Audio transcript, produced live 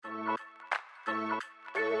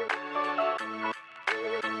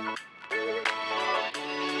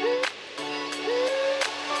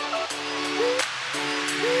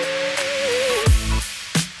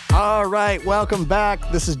right, welcome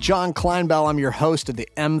back. This is John Kleinbell. I'm your host of the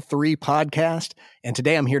M3 podcast, and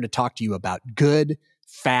today I'm here to talk to you about good,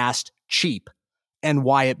 fast, cheap, and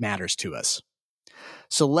why it matters to us.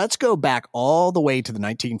 So let's go back all the way to the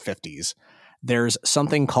 1950s. There's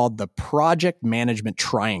something called the project management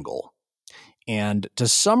triangle. And to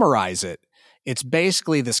summarize it, it's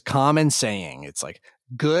basically this common saying. It's like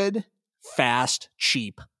good, fast,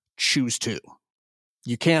 cheap, choose two.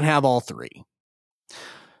 You can't have all three.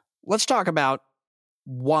 Let's talk about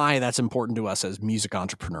why that's important to us as music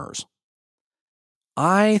entrepreneurs.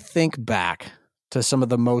 I think back to some of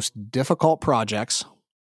the most difficult projects,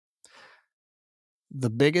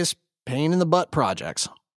 the biggest pain in the butt projects.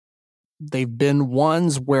 They've been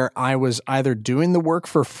ones where I was either doing the work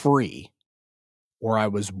for free or I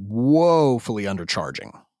was woefully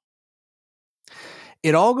undercharging.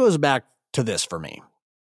 It all goes back to this for me.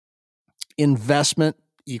 Investment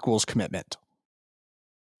equals commitment.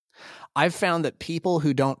 I've found that people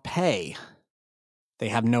who don't pay, they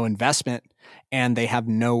have no investment and they have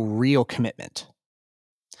no real commitment.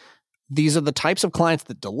 These are the types of clients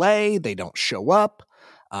that delay, they don't show up,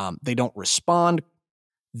 they don't respond.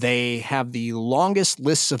 They have the longest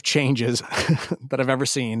lists of changes that I've ever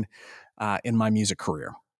seen in my music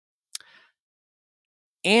career.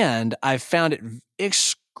 And I've found it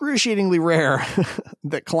excruciatingly rare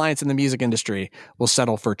that clients in the music industry will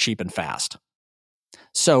settle for cheap and fast.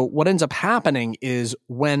 So what ends up happening is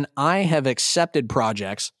when I have accepted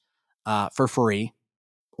projects for free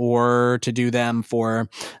or to do them for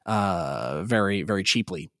very, very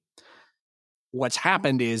cheaply, what's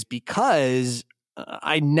happened is because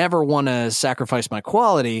I never want to sacrifice my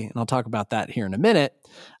quality, and I'll talk about that here in a minute,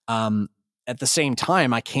 at the same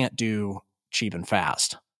time, I can't do cheap and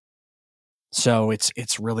fast. So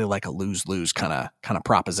it's really like a lose-lose kind of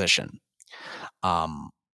proposition.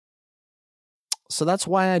 So that's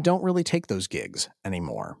why I don't really take those gigs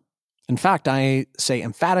anymore. In fact, I say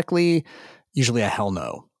emphatically, usually a hell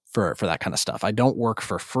no for that kind of stuff. I don't work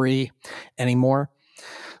for free anymore.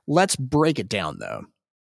 Let's break it down, though.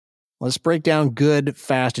 Let's break down good,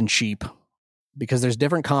 fast, and cheap because there's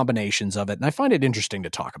different combinations of it, and I find it interesting to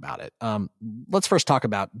talk about it. Let's first talk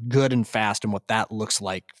about good and fast and what that looks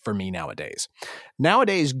like for me nowadays.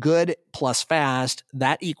 Nowadays, good plus fast,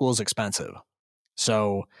 that equals expensive.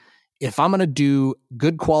 So if I'm going to do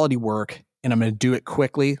good quality work and I'm going to do it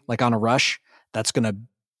quickly, like on a rush, that's going to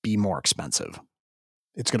be more expensive.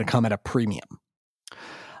 It's going to come at a premium.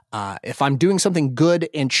 If I'm doing something good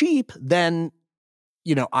and cheap, then,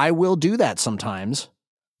 I will do that sometimes,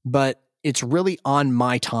 but it's really on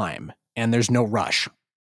my time and there's no rush.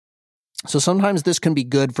 So sometimes this can be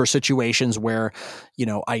good for situations where,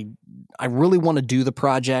 I really want to do the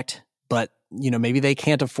project, but, maybe they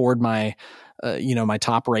can't afford my my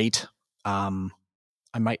top rate. I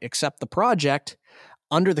might accept the project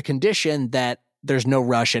under the condition that there's no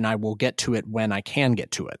rush and I will get to it when I can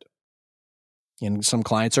get to it. And some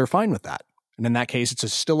clients are fine with that. And in that case,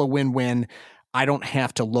 it's still a win-win. I don't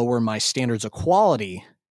have to lower my standards of quality.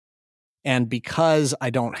 And because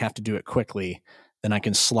I don't have to do it quickly, then I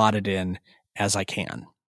can slot it in as I can.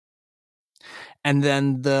 And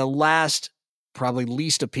then the last, probably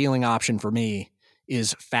least appealing option for me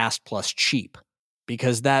is fast plus cheap,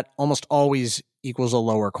 because that almost always equals a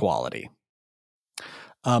lower quality.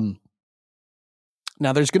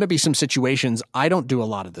 Now, there's going to be some situations I don't do a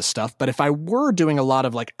lot of this stuff, but if I were doing a lot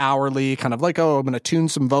of like hourly, kind of like, I'm going to tune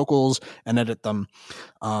some vocals and edit them.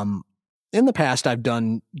 In the past, I've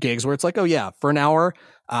done gigs where it's like, for an hour,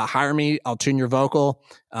 hire me, I'll tune your vocal.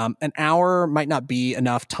 An hour might not be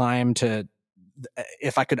enough time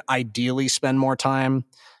if I could ideally spend more time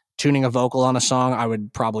tuning a vocal on a song, I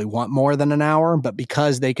would probably want more than an hour, but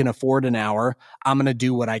because they can afford an hour, I'm going to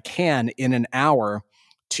do what I can in an hour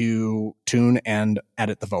to tune and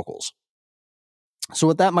edit the vocals. So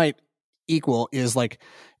what that might equal is like,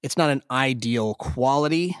 it's not an ideal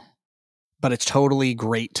quality, but it's totally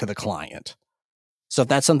great to the client. So if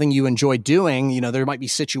that's something you enjoy doing, there might be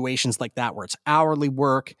situations like that where it's hourly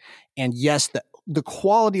work. And yes, the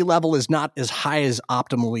quality level is not as high as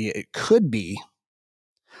optimally it could be,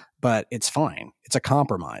 but it's fine. It's a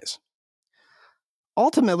compromise.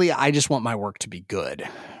 Ultimately, I just want my work to be good.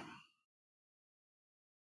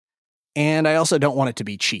 And I also don't want it to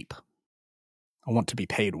be cheap. I want to be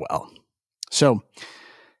paid well. So,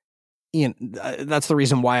 that's the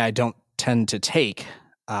reason why I don't tend to take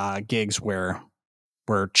gigs where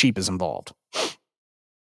cheap is involved.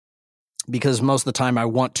 Because most of the time I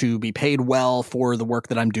want to be paid well for the work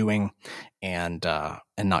that I'm doing and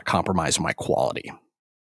not compromise my quality.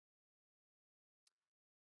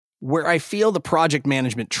 Where I feel the project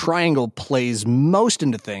management triangle plays most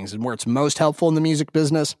into things and where it's most helpful in the music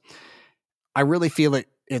business, I really feel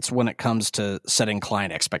it's when it comes to setting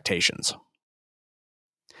client expectations.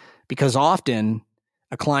 Because often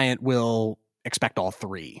a client will expect all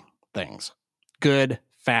three things: good,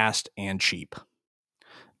 fast, and cheap.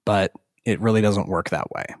 But it really doesn't work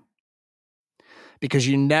that way. Because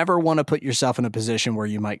you never want to put yourself in a position where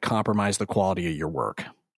you might compromise the quality of your work.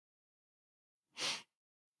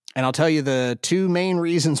 And I'll tell you the two main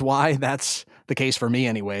reasons why that's the case for me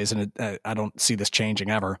anyways, and I don't see this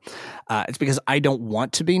changing ever. It's because I don't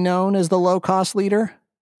want to be known as the low-cost leader.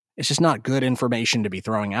 It's just not good information to be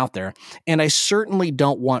throwing out there. And I certainly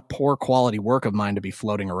don't want poor quality work of mine to be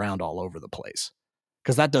floating around all over the place,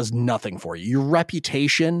 because that does nothing for you. Your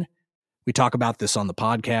reputation, we talk about this on the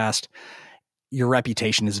podcast, your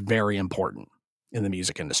reputation is very important in the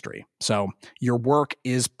music industry. So your work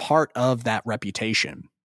is part of that reputation.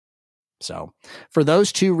 So for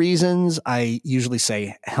those two reasons, I usually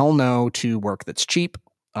say hell no to work that's cheap.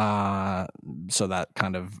 So that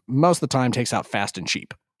kind of most of the time takes out fast and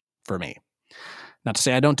cheap for me. Not to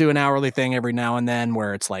say I don't do an hourly thing every now and then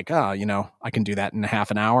where it's like, I can do that in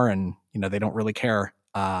half an hour, and, they don't really care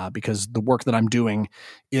because the work that I'm doing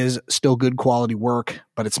is still good quality work,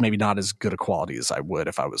 but it's maybe not as good a quality as I would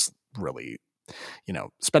if I was really,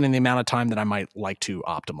 spending the amount of time that I might like to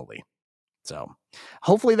optimally. So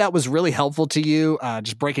hopefully that was really helpful to you,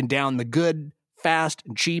 just breaking down the good, fast,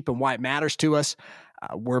 and cheap and why it matters to us.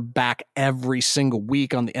 We're back every single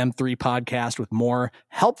week on the M3 podcast with more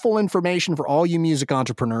helpful information for all you music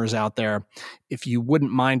entrepreneurs out there. If you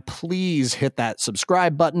wouldn't mind, please hit that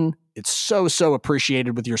subscribe button. It's so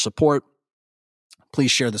appreciated with your support. Please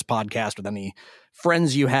share this podcast with any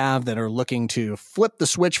friends you have that are looking to flip the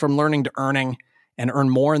switch from learning to earning and earn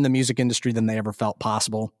more in the music industry than they ever felt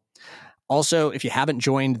possible. Also, if you haven't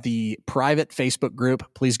joined the private Facebook group,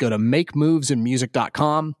 please go to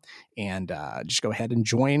makemovesinmusic.com and just go ahead and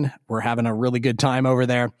join. We're having a really good time over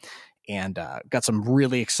there, and got some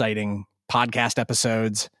really exciting podcast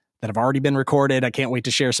episodes that have already been recorded. I can't wait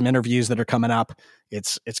to share some interviews that are coming up.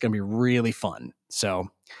 It's going to be really fun. So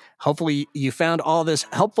hopefully you found all this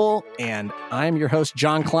helpful, and I'm your host,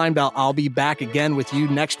 John Kleinbell. I'll be back again with you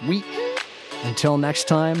next week. Until next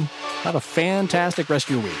time, have a fantastic rest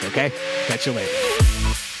of your week, okay? Catch you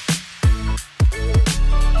later.